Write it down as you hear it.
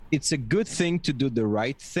It's a good thing to do the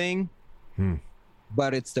right thing,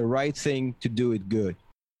 but it's the right thing to do it good.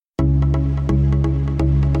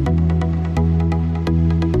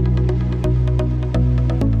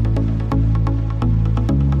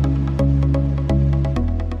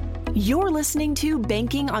 You're listening to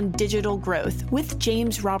Banking on Digital Growth with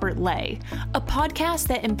James Robert Lay, a podcast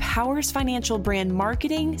that empowers financial brand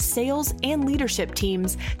marketing, sales, and leadership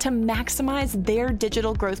teams to maximize their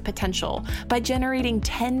digital growth potential by generating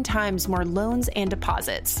 10 times more loans and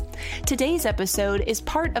deposits. Today's episode is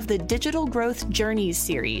part of the Digital Growth Journeys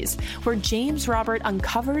series, where James Robert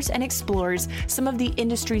uncovers and explores some of the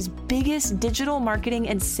industry's biggest digital marketing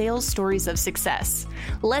and sales stories of success.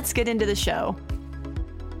 Let's get into the show.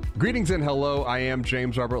 Greetings and hello, I am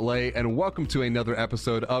James Robert Lay, and welcome to another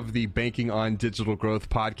episode of the Banking on Digital Growth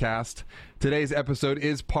podcast. Today's episode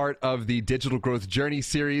is part of the Digital Growth Journey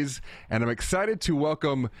series, and I'm excited to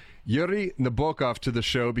welcome Yuri Nabokov to the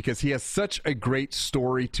show because he has such a great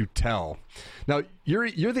story to tell. Now,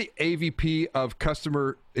 Yuri, you're the AVP of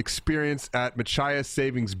Customer Experience at Machias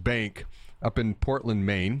Savings Bank up in Portland,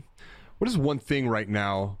 Maine. What is one thing right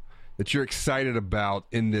now that you're excited about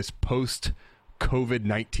in this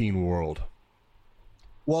post-COVID-19 world?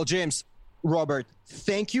 Well, James, Robert,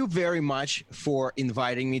 thank you very much for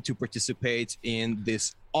inviting me to participate in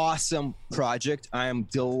this awesome project. I am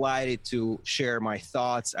delighted to share my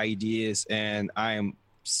thoughts, ideas, and I am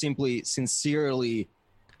simply sincerely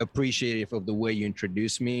appreciative of the way you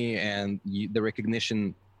introduced me, and the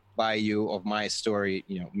recognition by you of my story,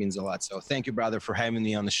 means a lot. So thank you, brother, for having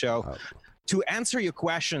me on the show. To answer your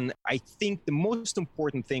question, I think the most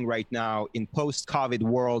important thing right now in post-COVID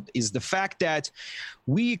world is the fact that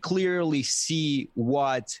we clearly see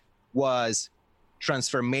what was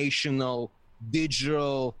transformational,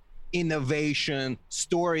 digital, innovation,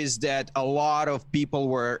 stories that a lot of people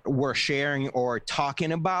were sharing or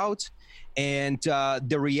talking about. And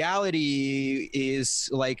the reality is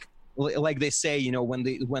like they say, when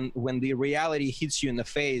the reality hits you in the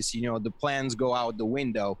face, the plans go out the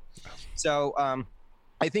window. So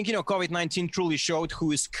I think, COVID-19 truly showed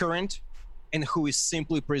who is current and who is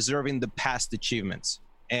simply preserving the past achievements.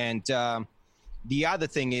 And the other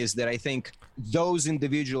thing is that I think those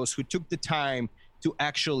individuals who took the time to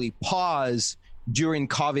actually pause during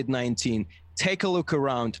COVID-19, take a look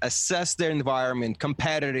around, assess their environment,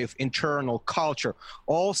 competitive, internal, culture,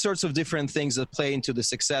 all sorts of different things that play into the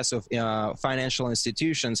success of financial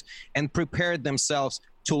institutions, and prepared themselves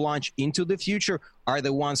to launch into the future are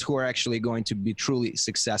the ones who are actually going to be truly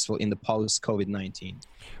successful in the post-COVID-19.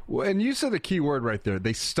 Well, and you said the key word right there.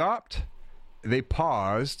 They stopped, they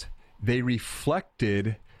paused, they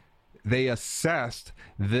reflected, they assessed,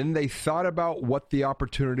 then they thought about what the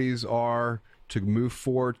opportunities are to move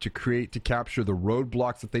forward, to create, to capture the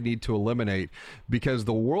roadblocks that they need to eliminate, because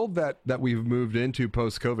the world that we've moved into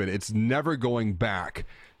post-COVID, it's never going back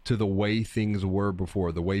to the way things were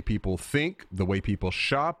before, the way people think, the way people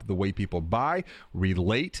shop, the way people buy,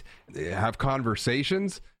 relate, have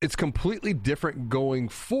conversations. It's completely different going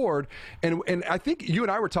forward. And I think you and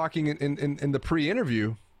I were talking in the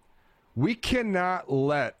pre-interview, we cannot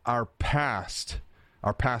let our past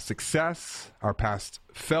success, our past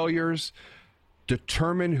failures,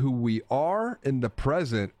 determine who we are in the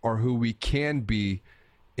present or who we can be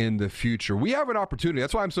in the future. We have an opportunity.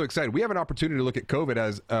 That's why I'm so excited. We have an opportunity to look at COVID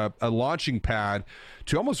as a launching pad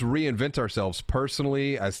to almost reinvent ourselves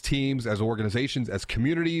personally, as teams, as organizations, as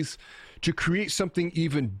communities, to create something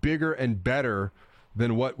even bigger and better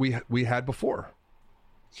than what we had before.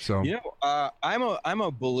 So I'm a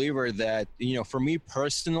believer that for me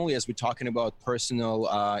personally, as we're talking about personal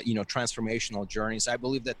transformational journeys, I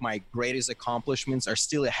believe that my greatest accomplishments are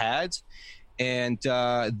still ahead, and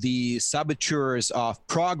the saboteurs of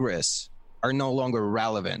progress are no longer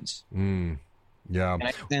relevant. Yeah,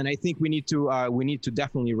 and I think we need to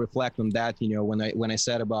definitely reflect on that. When I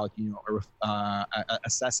said about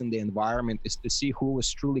assessing the environment, is to see who was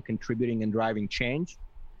truly contributing and driving change,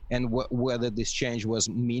 and whether this change was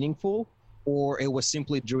meaningful or it was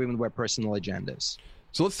simply driven by personal agendas.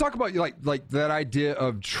 So let's talk about like that idea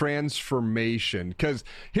of transformation. Because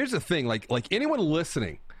here's the thing, like anyone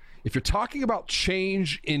listening, if you're talking about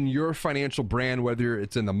change in your financial brand, whether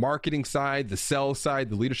it's in the marketing side, the sales side,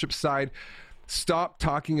 the leadership side, stop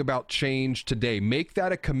talking about change today. Make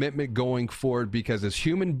that a commitment going forward, because as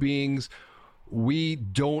human beings, we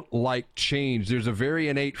don't like change. There's a very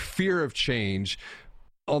innate fear of change.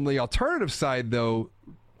 On the alternative side, though,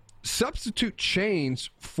 substitute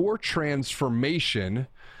change for transformation,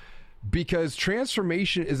 because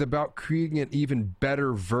transformation is about creating an even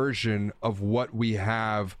better version of what we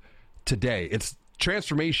have today.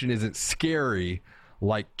 Transformation isn't scary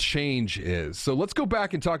like change is. So let's go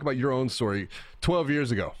back and talk about your own story. 12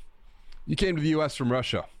 years ago, you came to the U.S. from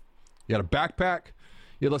Russia. You had a backpack.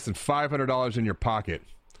 You had less than $500 in your pocket.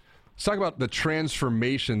 Let's talk about the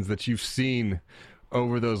transformations that you've seen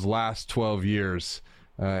over those last 12 years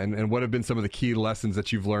and what have been some of the key lessons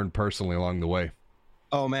that you've learned personally along the way.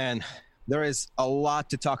 Oh, man. There is a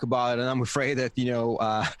lot to talk about, and I'm afraid that,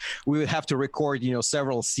 we would have to record,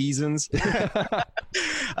 several seasons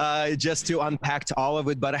just to unpack all of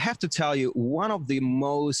it. But I have to tell you, one of the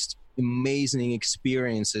most amazing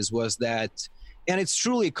experiences was that, and it's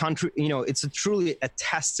truly truly a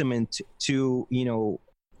testament to,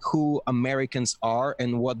 who Americans are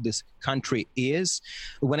and what this country is.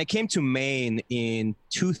 When I came to Maine in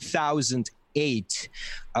 2008,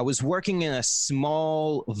 I was working in a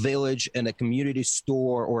small village in a community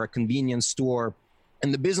store or a convenience store.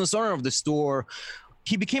 And the business owner of the store,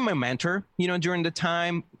 he became my mentor, during the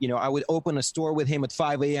time. I would open a store with him at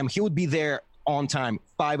 5 a.m. He would be there on time,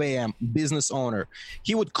 5 a.m., business owner.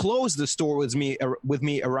 He would close the store with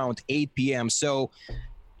me around 8 p.m. So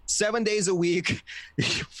 7 days a week,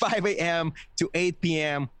 5 a.m. to 8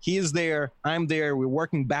 p.m. He is there. I'm there. We're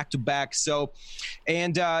working back to back. So,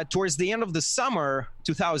 and towards the end of the summer,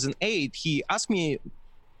 2008, he asked me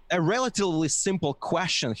a relatively simple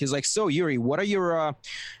question. He's like, "So, Yuri, what are your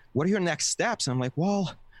next steps?" I'm like,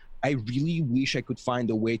 "Well, I really wish I could find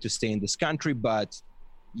a way to stay in this country, but,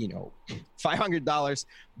 $500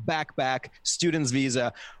 backpack, student's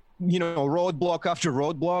visa." Roadblock after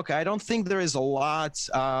roadblock. I don't think there is a lot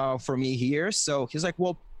for me here. So he's like,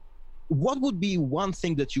 "Well, what would be one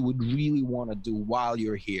thing that you would really want to do while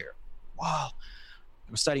you're here?" Wow.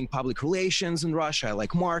 I'm studying public relations in Russia. I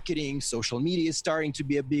like marketing. Social media is starting to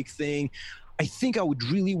be a big thing. I think I would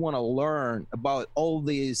really want to learn about all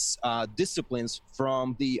these disciplines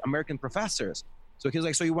from the American professors. So he's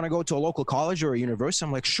like, "So you want to go to a local college or a university?"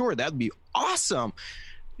 I'm like, "Sure, that'd be awesome."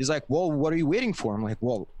 He's like, "Well, what are you waiting for?" I'm like,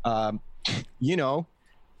 "Well,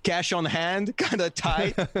 cash on hand, kind of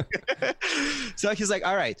tight." So he's like,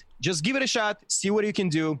 "All right, just give it a shot, see what you can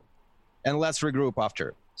do, and let's regroup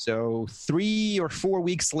after." So 3 or 4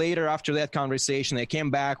 weeks later, after that conversation, I came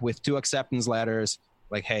back with 2 acceptance letters.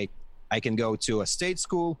 Like, "Hey, I can go to a state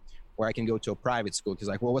school or I can go to a private school." He's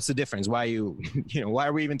like, "Well, what's the difference? Why why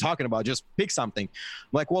are we even talking about? Just pick something." I'm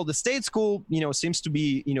like, "Well, the state school, seems to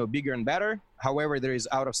be, bigger and better. However, there is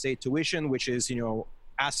out-of-state tuition, which is,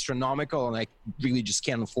 astronomical, and I really just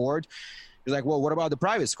can't afford." He's like, "Well, what about the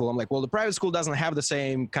private school?" I'm like, "Well, the private school doesn't have the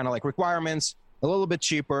same kind of requirements, a little bit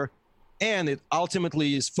cheaper, and it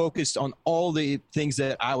ultimately is focused on all the things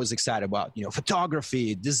that I was excited about,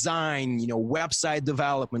 photography, design, website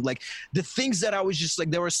development, the things that I was just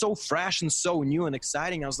they were so fresh and so new and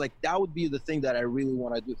exciting." I was like, that would be the thing that I really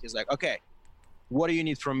want to do. He's like, "Okay, what do you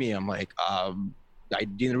need from me?" I'm like, "I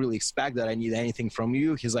didn't really expect that I need anything from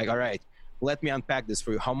you." He's like, "All right, let me unpack this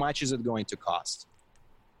for you. How much is it going to cost?"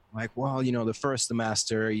 I'm like, "Well, the first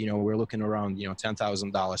semester, we're looking around,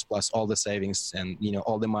 $10,000 plus all the savings and,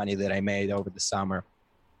 all the money that I made over the summer."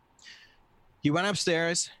 He went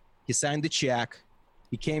upstairs, he signed the check,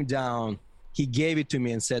 he came down, he gave it to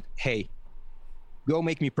me and said, "Hey, go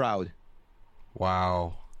make me proud."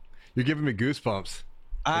 Wow. You're giving me goosebumps.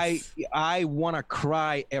 I want to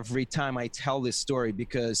cry every time I tell this story,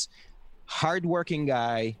 because hardworking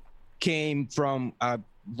guy came from a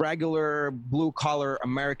regular blue-collar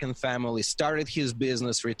American family, started his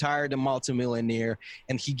business, retired a multimillionaire,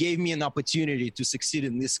 and he gave me an opportunity to succeed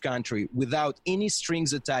in this country without any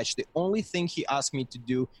strings attached. The only thing he asked me to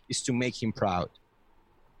do is to make him proud.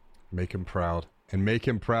 Make him proud. And make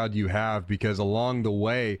him proud you have, because along the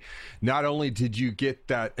way, not only did you get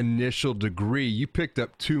that initial degree, you picked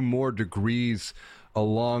up 2 more degrees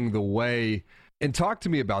along the way. And talk to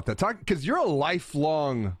me about that. Because you're a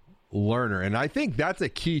lifelong learner. And I think that's a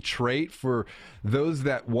key trait for those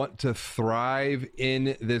that want to thrive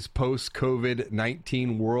in this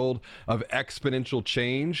post-COVID-19 world of exponential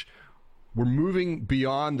change. We're moving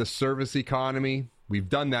beyond the service economy. We've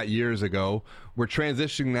done that years ago. We're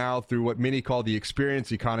transitioning now through what many call the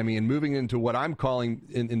experience economy and moving into what I'm calling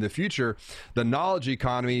in the future, the knowledge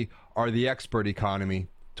economy or the expert economy,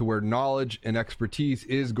 to where knowledge and expertise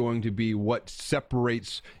is going to be what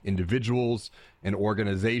separates individuals and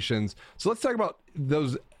organizations. So let's talk about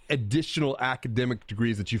those additional academic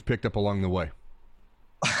degrees that you've picked up along the way.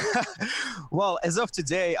 Well, as of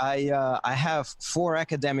today, I have 4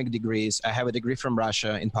 academic degrees. I have a degree from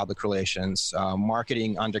Russia in public relations,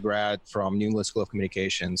 marketing undergrad from New England School of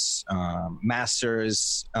Communications,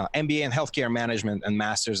 master's, MBA in healthcare management, and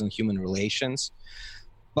master's in human relations.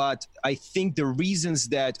 But I think the reasons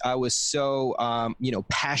that I was so,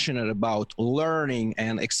 passionate about learning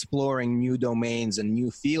and exploring new domains and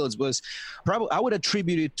new fields was probably, I would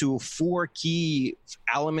attribute it to 4 key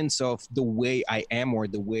elements of the way I am, or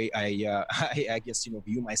the way I guess,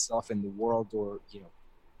 view myself in the world, or,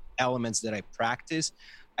 elements that I practice.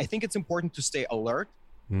 I think it's important to stay alert,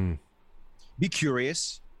 be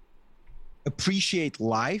curious, appreciate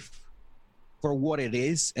life for what it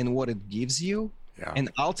is and what it gives you,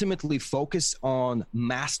 and ultimately focus on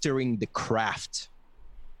mastering the craft.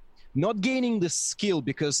 Not gaining the skill,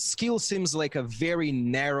 because skill seems like a very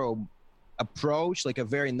narrow approach, like a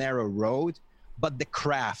very narrow road, but the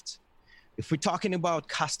craft. If we're talking about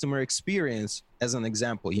customer experience, as an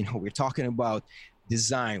example, we're talking about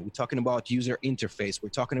design, we're talking about user interface, we're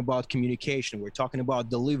talking about communication, we're talking about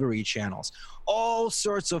delivery channels, all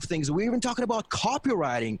sorts of things. We're even talking about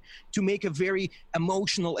copywriting to make a very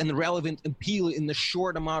emotional and relevant appeal in the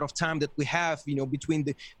short amount of time that we have, between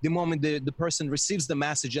the moment the person receives the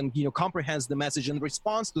message and, comprehends the message and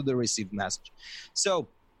responds to the received message. So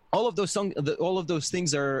all of those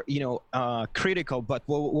things are, critical. But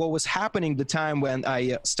what was happening the time when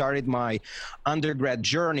I started my undergrad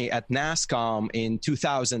journey at NASSCOM in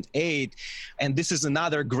 2008, and this is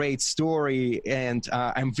another great story, and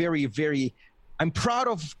I'm very, very, I'm proud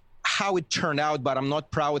of how it turned out, but I'm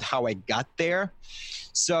not proud how I got there.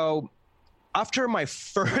 So after my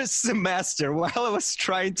first semester, while I was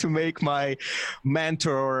trying to make my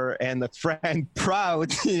mentor and a friend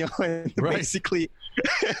proud, and basically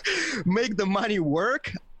make the money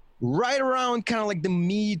work, right around kind of like the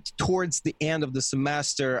mid towards the end of the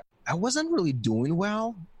semester, I wasn't really doing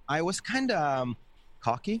well. I was kind of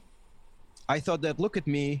cocky. I thought that, look at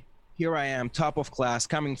me, here I am, top of class,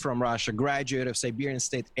 coming from Russia, graduate of Siberian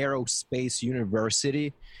State Aerospace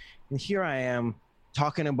University, and here I am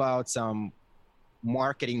talking about some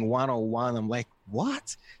marketing 101. I'm like,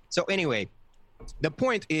 what? So anyway, the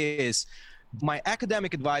point is, my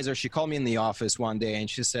academic advisor, she called me in the office one day and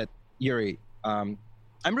she said, Yuri, I'm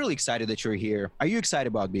really excited that you're here. Are you excited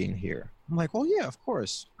about being here? I'm like, oh yeah, of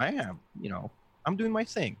course I am. I'm doing my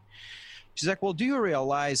thing. She's like, well, do you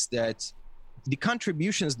realize that the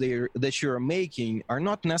contributions that you're making are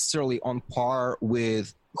not necessarily on par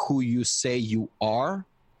with who you say you are?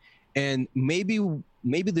 And maybe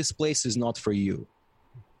this place is not for you.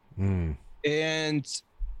 And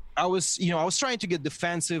I was trying to get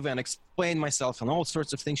defensive and explain myself and all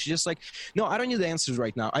sorts of things. She's just like, no, I don't need the answers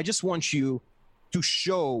right now. I just want you to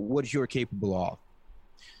show what you're capable of.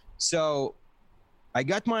 So I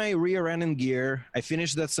got my rear end in gear. I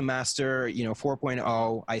finished that semester,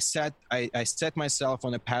 4.0. I set myself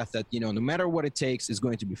on a path that, no matter what it takes, is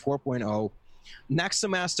going to be 4.0. Next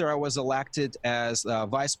semester, I was elected as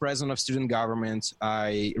Vice President of Student Government.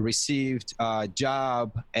 I received a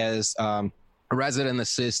job as resident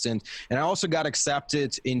assistant, and I also got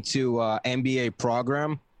accepted into MBA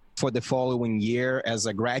program for the following year as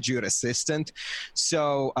a graduate assistant.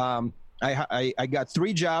 So I got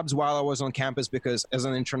 3 jobs while I was on campus, because as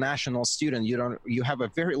an international student, you have a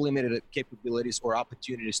very limited capabilities or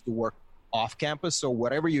opportunities to work off campus. So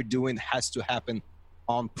whatever you're doing has to happen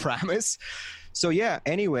on premise. So yeah,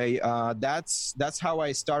 anyway, that's how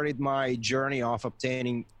I started my journey of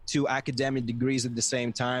obtaining 2 academic degrees at the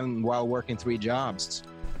same time while working 3 jobs.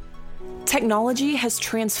 Technology has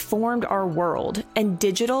transformed our world, and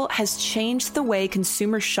digital has changed the way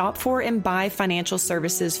consumers shop for and buy financial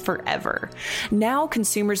services forever. Now,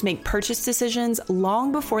 consumers make purchase decisions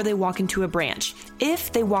long before they walk into a branch,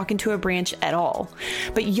 if they walk into a branch at all.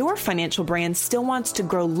 But your financial brand still wants to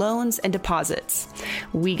grow loans and deposits.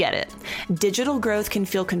 We get it. Digital growth can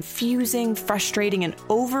feel confusing, frustrating, and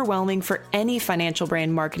overwhelming for any financial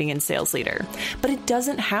brand marketing and sales leader. But it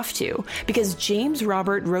doesn't have to, because James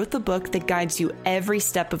Robert wrote the book that guides you every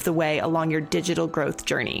step of the way along your digital growth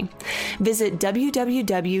journey. Visit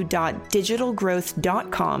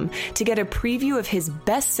www.digitalgrowth.com to get a preview of his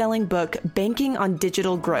best-selling book, Banking on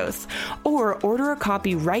Digital Growth, or order a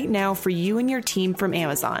copy right now for you and your team from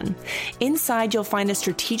Amazon. Inside, you'll find a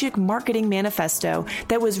strategic marketing manifesto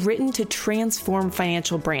that was written to transform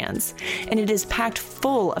financial brands, and it is packed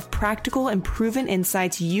full of practical and proven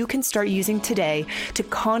insights you can start using today to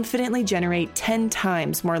confidently generate 10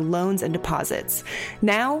 times more loans and deposits.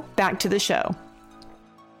 Now, back to the show.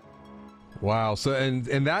 Wow. So,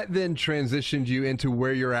 and that then transitioned you into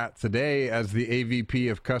where you're at today as the AVP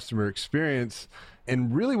of Customer Experience.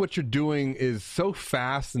 And really what you're doing is so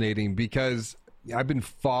fascinating, because I've been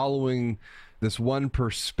following this one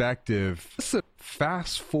perspective. This is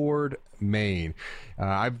Fast Forward Maine.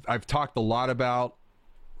 I've talked a lot about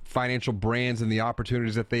financial brands and the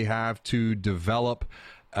opportunities that they have to develop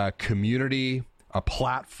a community, a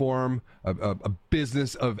platform, a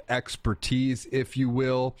business of expertise, if you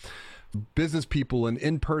will, business people and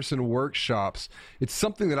in-person workshops. It's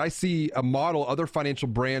something that I see a model other financial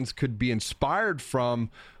brands could be inspired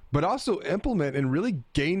from, but also implement and really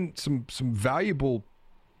gain some valuable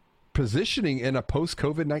positioning in a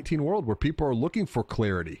post-COVID-19 world where people are looking for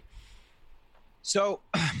clarity. So,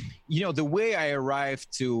 the way I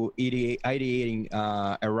arrived to ideating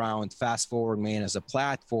around Fast Forward Maine as a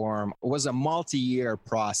platform was a multi-year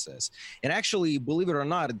process. And actually, believe it or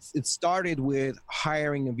not, it started with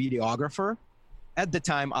hiring a videographer. At the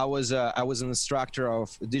time, I was an instructor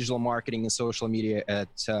of digital marketing and social media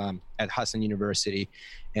at Hudson University.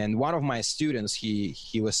 And one of my students,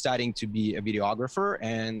 he was studying to be a videographer.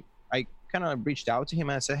 And I kind of reached out to him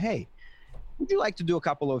and I said, hey, would you like to do a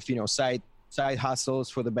couple of, side hustles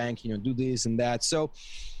for the bank, do this and that. So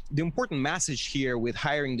the important message here with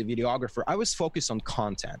hiring the videographer, I was focused on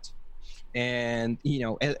content. And,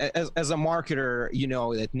 as a marketer,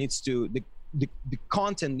 that needs to, the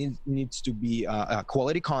content needs to be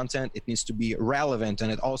quality content. It needs to be relevant,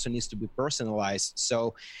 and it also needs to be personalized.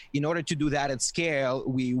 So in order to do that at scale,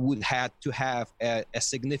 we would have to have a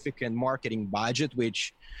significant marketing budget,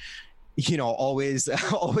 which always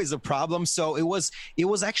a problem. So it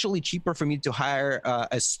was actually cheaper for me to hire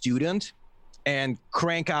a student and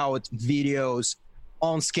crank out videos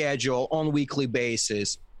on schedule on weekly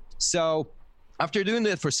basis. So after doing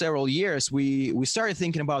that for several years, we started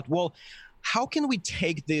thinking about, well, how can we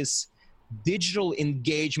take this digital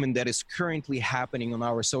engagement that is currently happening on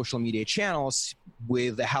our social media channels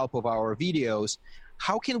with the help of our videos?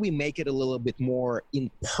 How can we make it a little bit more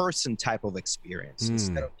in-person type of experience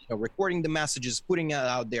instead of recording the messages, putting it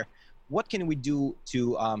out there? What can we do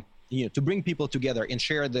to bring people together and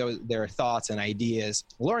share their thoughts and ideas,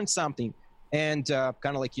 learn something, and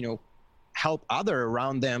help other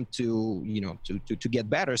around them to get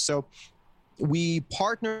better? So we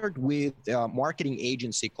partnered with a marketing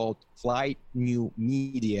agency called Flight New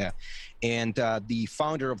Media, and the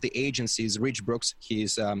founder of the agency is Rich Brooks.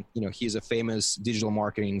 He's a famous digital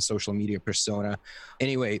marketing social media persona.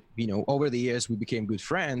 Anyway, over the years we became good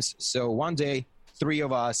friends. So one day, three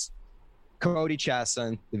of us, Cody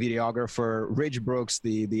Chesson, the videographer, Rich Brooks,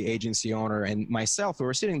 the agency owner, and myself, we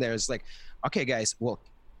were sitting there. It's like, okay, guys, well,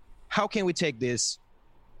 how can we take this,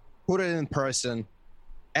 put it in person,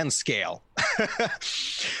 and scale?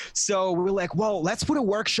 So we're like, well, let's put a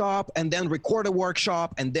workshop and then record a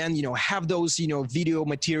workshop and then, have those, video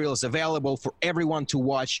materials available for everyone to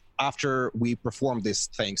watch after we perform this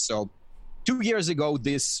thing. So 2 years ago,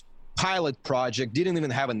 this pilot project didn't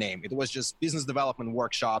even have a name. It was just business development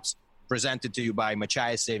workshops presented to you by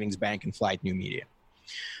Machias Savings Bank and Flight New Media.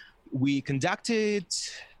 We conducted,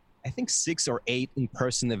 I think, 6 or 8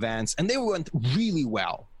 in-person events, and they went really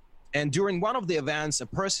well. And during one of the events, a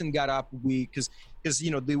person got up, because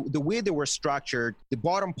the way they were structured, the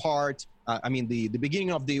bottom part, the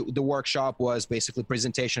beginning of the workshop was basically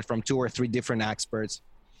presentation from 2 or 3 different experts.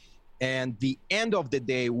 And the end of the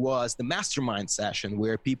day was the mastermind session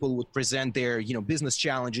where people would present their, business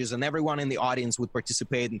challenges, and everyone in the audience would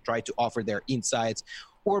participate and try to offer their insights,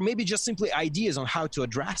 or maybe just simply ideas on how to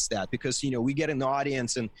address that. Because, we get in the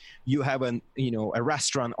audience and you have a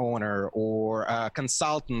restaurant owner or a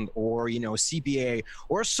consultant or, CPA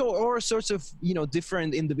or sorts of,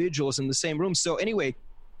 different individuals in the same room. So anyway,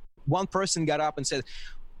 one person got up and said,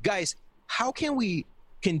 guys, how can we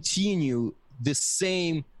continue the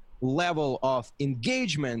same level of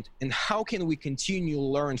engagement, and how can we continue to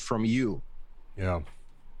learn from you? Yeah.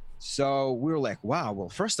 So we were like, wow, well,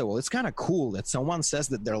 first of all, it's kind of cool that someone says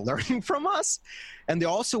that they're learning from us, and they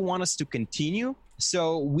also want us to continue.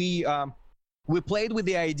 So we played with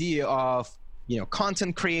the idea of,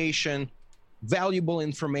 content creation, valuable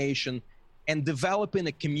information, and developing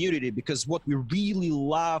a community, because what we really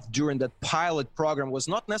loved during that pilot program was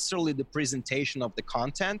not necessarily the presentation of the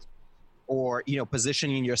content or,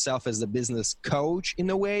 positioning yourself as a business coach in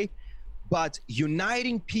a way, but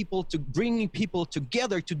uniting people, to bringing people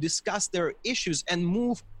together to discuss their issues and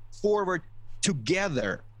move forward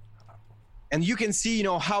together. And you can see,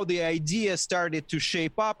 how the idea started to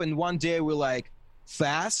shape up. And one day we're like,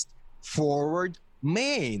 Fast Forward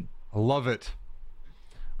Maine. I love it.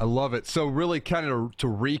 So really kind of to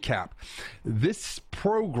recap, this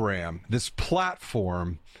program, this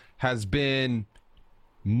platform has been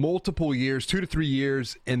multiple years, 2 to 3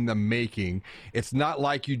 years in the making. It's not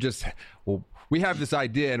like you just, we have this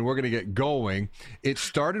idea and we're going to get going. It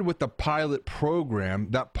started with the pilot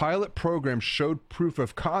program. That pilot program showed proof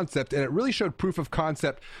of concept, and it really showed proof of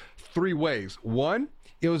concept 3 ways. One,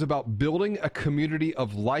 it was about building a community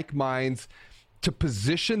of like minds to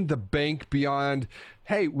position the bank beyond,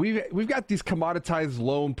 hey, we've got these commoditized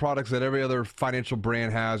loan products that every other financial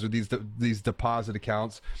brand has, or these deposit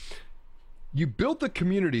accounts. You built the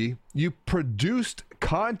community, you produced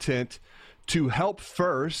content to help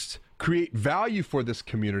first create value for this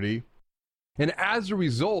community, and as a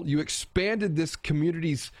result, you expanded this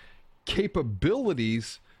community's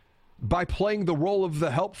capabilities by playing the role of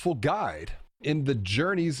the helpful guide in the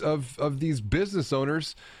journeys of these business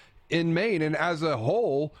owners in Maine. And as a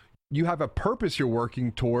whole, you have a purpose you're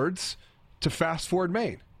working towards to fast forward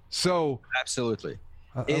Maine. So absolutely.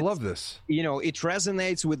 I love this. You know, it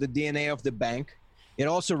resonates with the DNA of the bank. It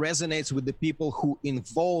also resonates with the people who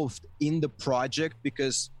involved in the project,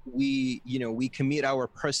 because we commit our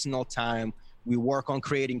personal time. We work on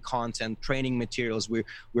creating content, training materials. We're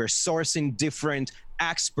sourcing different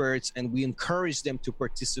experts, and we encourage them to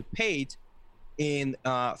participate in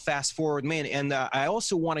Fast Forward Maine. And I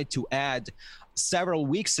also wanted to add, several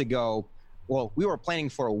weeks ago, well, we were planning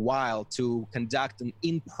for a while to conduct an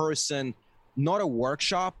in-person, not a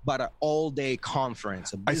workshop, but an all-day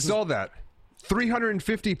conference. I saw that.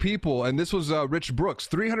 350 people, and this was Rich Brooks.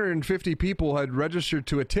 350 people had registered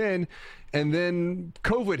to attend, and then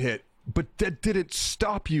COVID hit. But that didn't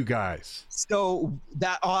stop you guys. So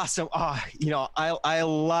that awesome. I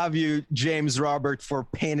love you, James Robert, for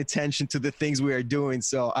paying attention to the things we are doing.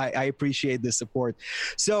 So I appreciate the support.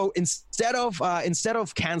 So instead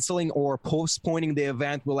of canceling or postponing the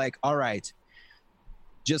event, we're like, all right,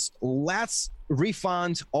 just let's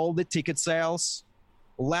refund all the ticket sales.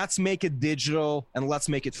 Let's make it digital and let's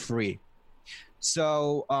make it free.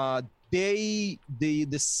 So the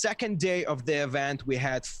second day of the event, we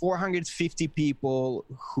had 450 people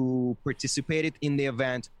who participated in the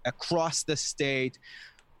event across the state.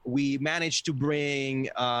 We managed to bring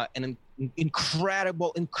an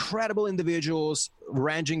incredible individuals,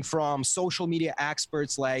 ranging from social media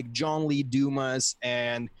experts like John Lee Dumas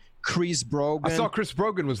and Chris Brogan. I saw Chris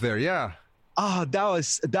Brogan was there. Yeah. Oh,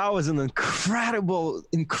 that was an incredible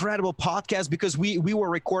podcast, because we were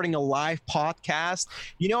recording a live podcast.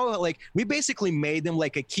 You know, like we basically made him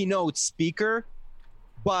like a keynote speaker,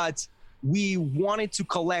 but we wanted to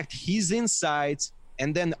collect his insights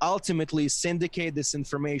and then ultimately syndicate this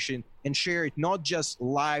information and share it not just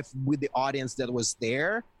live with the audience that was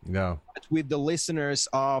there, but with the listeners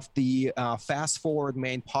of the Fast Forward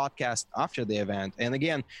Maine podcast after the event. And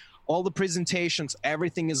again, all the presentations,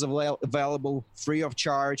 everything is available free of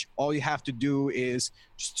charge. All you have to do is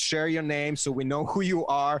just share your name so we know who you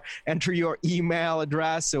are, enter your email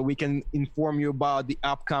address so we can inform you about the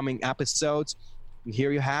upcoming episodes. And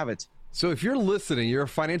here you have it. So if you're listening, you're a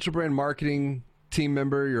financial brand marketing team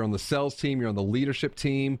member, you're on the sales team, you're on the leadership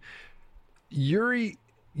team, you've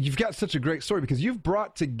got such a great story, because you've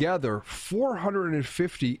brought together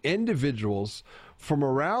 450 individuals from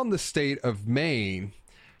around the state of Maine.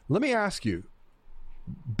 Let me ask you,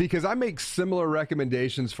 because I make similar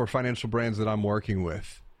recommendations for financial brands that I'm working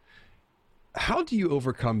with, how do you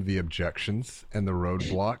overcome the objections and the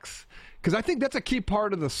roadblocks? Because I think that's a key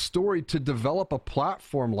part of the story, to develop a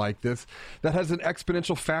platform like this that has an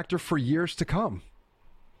exponential factor for years to come.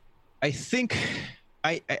 I think,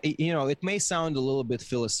 it may sound a little bit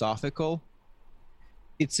philosophical.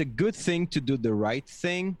 It's a good thing to do the right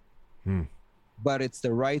thing, but it's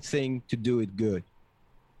the right thing to do it good.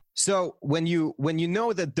 So when you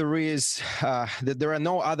know that there are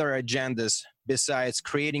no other agendas besides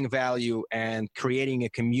creating value and creating a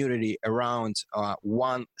community around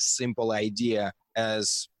one simple idea,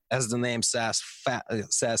 as the name says,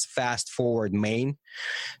 Fast Forward Maine.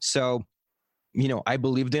 So, I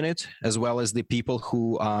believed in it, as well as the people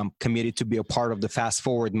who committed to be a part of the Fast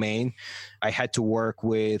Forward Maine. I had to work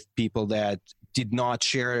with people that did not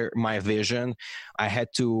share my vision. I had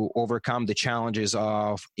to overcome the challenges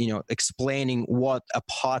of, explaining what a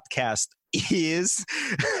podcast is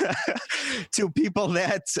to people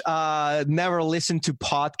that never listened to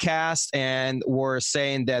podcasts and were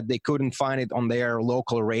saying that they couldn't find it on their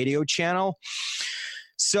local radio channel.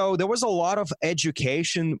 So there was a lot of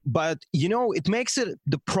education, but it makes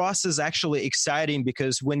the process actually exciting,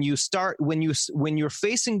 because when you're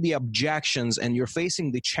facing the objections and you're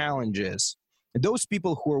facing the challenges, those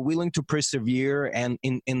people who are willing to persevere and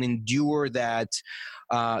endure that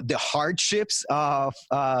the hardships of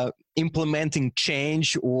implementing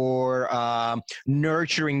change or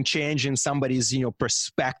nurturing change in somebody's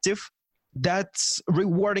perspective, that's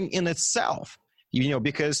rewarding in itself.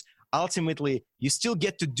 Because ultimately you still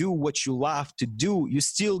get to do what you love to do. You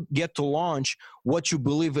still get to launch what you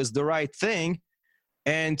believe is the right thing.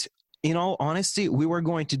 And in all honesty, we were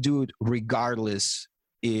going to do it regardless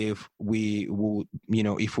if we would,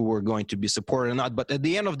 if we were going to be supported or not. But at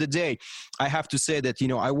the end of the day, I have to say that,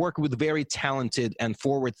 I work with very talented and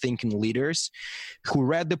forward-thinking leaders who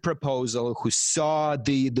read the proposal, who saw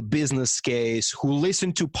the business case, who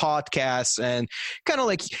listened to podcasts, and kind of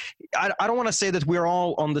like, I don't want to say that we're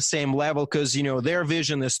all on the same level, because, their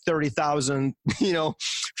vision is 30,000,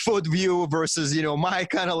 foot view versus, my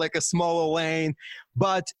kind of like a smaller lane.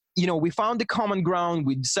 But we found the common ground.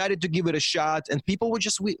 We decided to give it a shot, and people were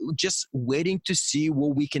just waiting to see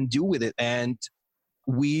what we can do with it. And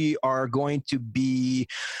we are going to be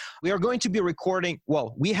recording.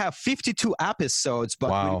 Well, we have 52 episodes, but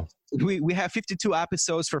wow. We have 52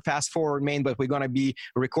 episodes for Fast Forward Maine, but we're going to be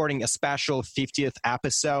recording a special 50th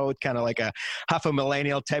episode, kind of like a half a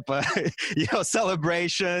millennial type of,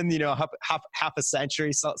 celebration, half a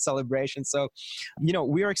century celebration. So,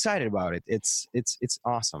 we are excited about it. It's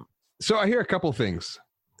awesome. So I hear a couple things.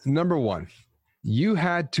 Number one, you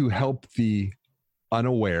had to help the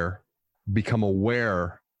unaware become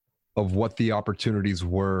aware of what the opportunities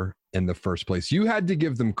were in the first place. You had to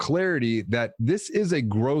give them clarity that this is a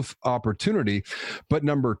growth opportunity. But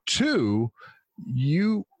number two,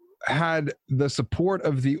 you had the support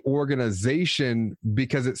of the organization,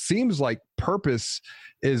 because it seems like purpose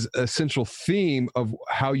is an essential theme of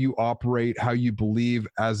how you operate, how you believe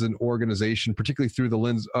as an organization, particularly through the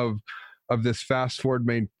lens of this Fast Forward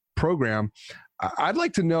Maine program. I'd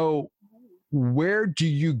like to know, where do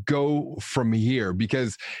you go from here?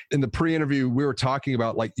 Because in the pre-interview, we were talking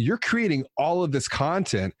about, like, you're creating all of this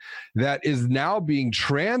content that is now being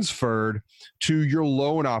transferred to your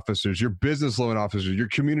loan officers, your business loan officers, your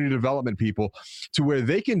community development people, to where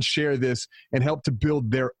they can share this and help to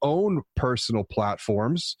build their own personal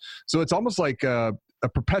platforms. So it's almost like a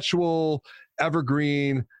perpetual,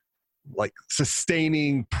 evergreen, like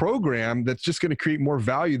sustaining program that's just going to create more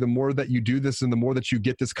value the more that you do this and the more that you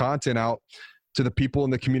get this content out to the people in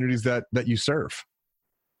the communities that you serve.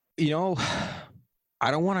 I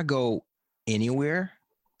don't want to go anywhere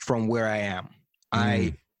from where I am.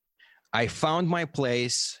 I found my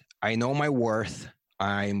place. I know my worth.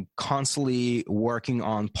 I'm constantly working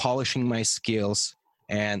on polishing my skills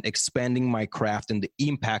and expanding my craft and the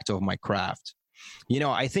impact of my craft.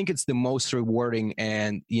 I think it's the most rewarding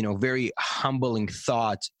and, very humbling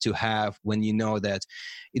thought to have when you know that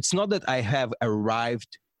it's not that I have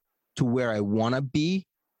arrived to where I want to be,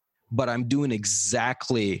 but I'm doing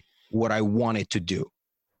exactly what I wanted to do.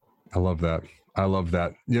 I love that.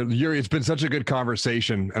 Yuri, it's been such a good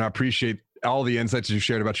conversation, and I appreciate all the insights you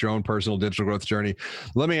shared about your own personal digital growth journey.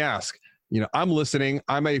 Let me ask, I'm listening.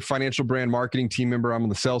 I'm a financial brand marketing team member. I'm on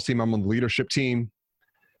the sales team. I'm on the leadership team.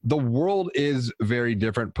 The world is very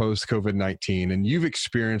different post COVID-19, and you've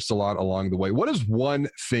experienced a lot along the way. What is one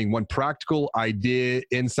thing, one practical idea,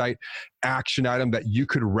 insight, action item that you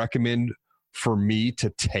could recommend for me to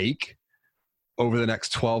take over the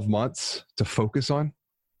next 12 months to focus on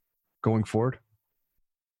going forward?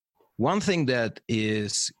 One thing that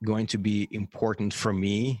is going to be important for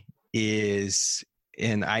me is,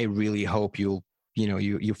 and I really hope you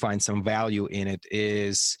find some value in it,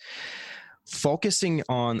 is focusing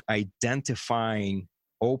on identifying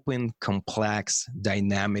open, complex,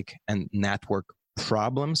 dynamic, and network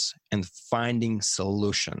problems and finding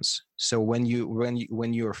solutions. So when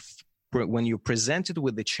you're presented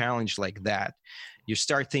with a challenge like that, you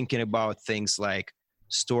start thinking about things like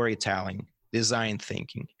storytelling, design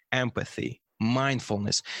thinking, empathy,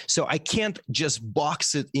 mindfulness. So I can't just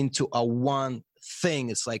box it into a one thing.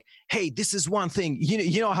 It's like, hey, this is one thing.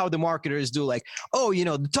 You know how the marketers do, like,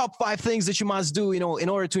 the top 5 things that you must do, in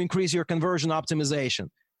order to increase your conversion optimization.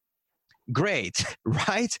 Great,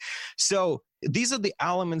 right? So these are the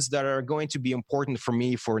elements that are going to be important for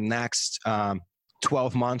me for next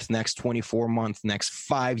 12 months, next 24 months, next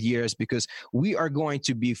 5 years, because we are going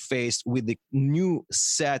to be faced with a new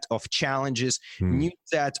set of challenges, new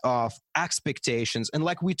set of expectations. And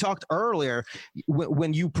like we talked earlier,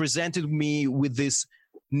 when you presented me with this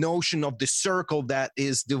notion of the circle that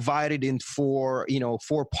is divided in 4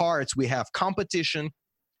 parts, we have competition,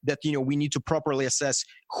 that, we need to properly assess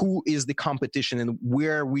who is the competition and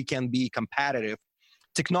where we can be competitive.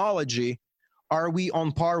 Technology, are we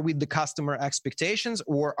on par with the customer expectations,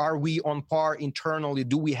 or are we on par internally?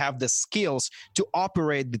 Do we have the skills to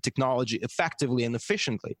operate the technology effectively and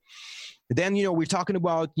efficiently? Then, we're talking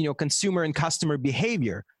about, consumer and customer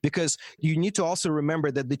behavior, because you need to also remember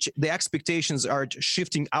that the expectations are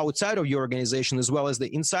shifting outside of your organization as well as the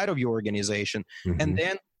inside of your organization. Mm-hmm. And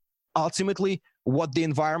then ultimately what the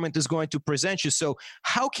environment is going to present you. So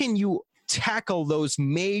how can you tackle those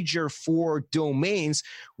major 4 domains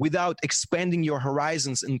without expanding your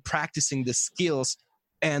horizons and practicing the skills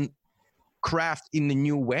and craft in a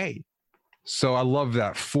new way. So I love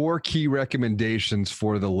that. 4 key recommendations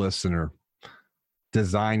for the listener.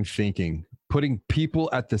 Design thinking, putting people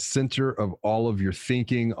at the center of all of your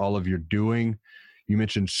thinking, all of your doing. You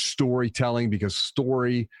mentioned storytelling, because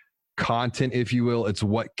story content, if you will, it's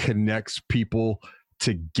what connects people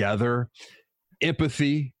together.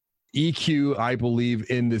 Empathy, EQ, I believe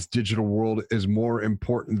in this digital world is more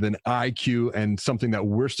important than IQ. And something that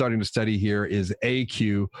we're starting to study here is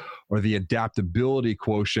AQ, or the adaptability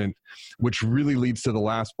quotient, which really leads to the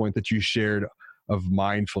last point that you shared of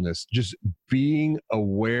mindfulness. Just being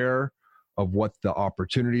aware of what the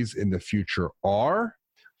opportunities in the future are,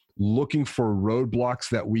 looking for roadblocks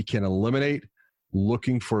that we can eliminate,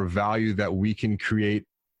 looking for value that we can create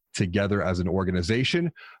together as an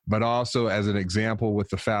organization, but also as an example with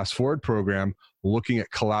the Fast Forward program, looking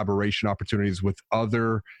at collaboration opportunities with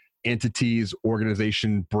other entities,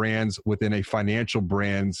 organization, brands within a financial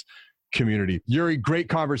brands community. Yuri, great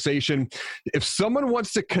conversation. If someone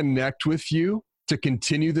wants to connect with you to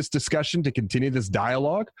continue this discussion, to continue this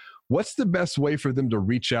dialogue, what's the best way for them to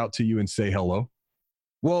reach out to you and say hello?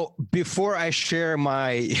 Well, before I share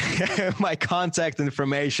my my contact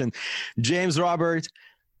information, James Robert,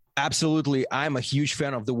 absolutely, I'm a huge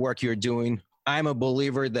fan of the work you're doing. I'm a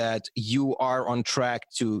believer that you are on track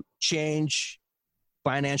to change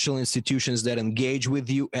financial institutions that engage with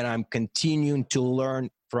you, and I'm continuing to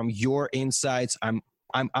learn from your insights. I'm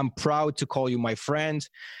proud to call you my friend,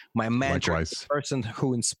 my mentor, the person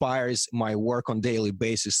who inspires my work on a daily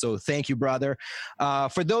basis. So thank you, brother.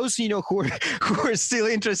 For those who are still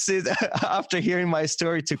interested after hearing my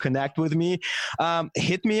story to connect with me,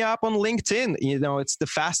 hit me up on LinkedIn. It's the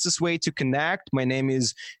fastest way to connect. My name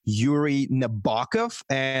is Yuri Nabokov,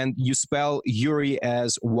 and you spell Yuri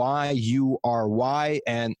as Y-U-R-Y,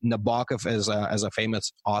 and Nabokov as a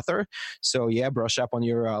famous author. So yeah, brush up on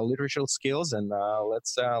your literature skills, and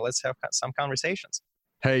let's have some conversations.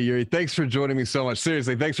 Hey, Yuri, thanks for joining me so much.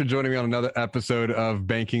 Seriously, thanks for joining me on another episode of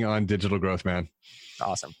Banking on Digital Growth, man.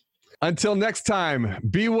 Awesome. Until next time,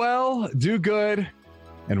 be well, do good,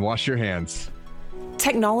 and wash your hands.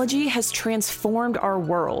 Technology has transformed our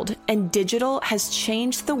world, and digital has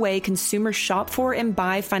changed the way consumers shop for and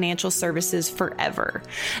buy financial services forever.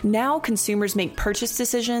 Now, consumers make purchase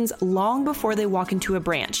decisions long before they walk into a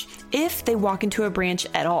branch, if they walk into a branch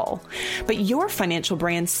at all. But your financial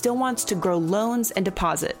brand still wants to grow loans and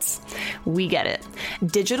deposits. We get it.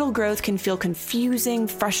 Digital growth can feel confusing,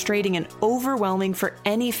 frustrating, and overwhelming for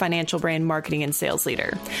any financial brand marketing and sales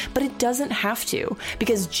leader. But it doesn't have to,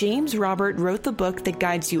 because James Robert wrote the book that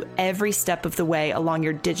guides you every step of the way along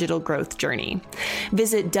your digital growth journey.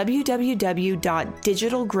 Visit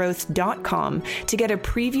www.digitalgrowth.com to get a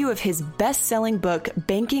preview of his best-selling book,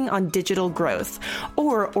 Banking on Digital Growth,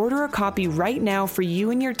 or order a copy right now for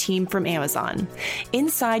you and your team from Amazon.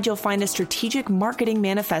 Inside, you'll find a strategic marketing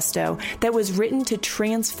manifesto that was written to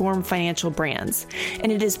transform financial brands,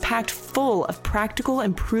 and it is packed full of practical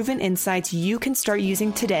and proven insights you can start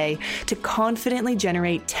using today to confidently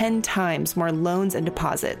generate 10 times more loans and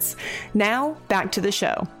deposits. Now, back to the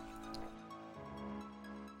show.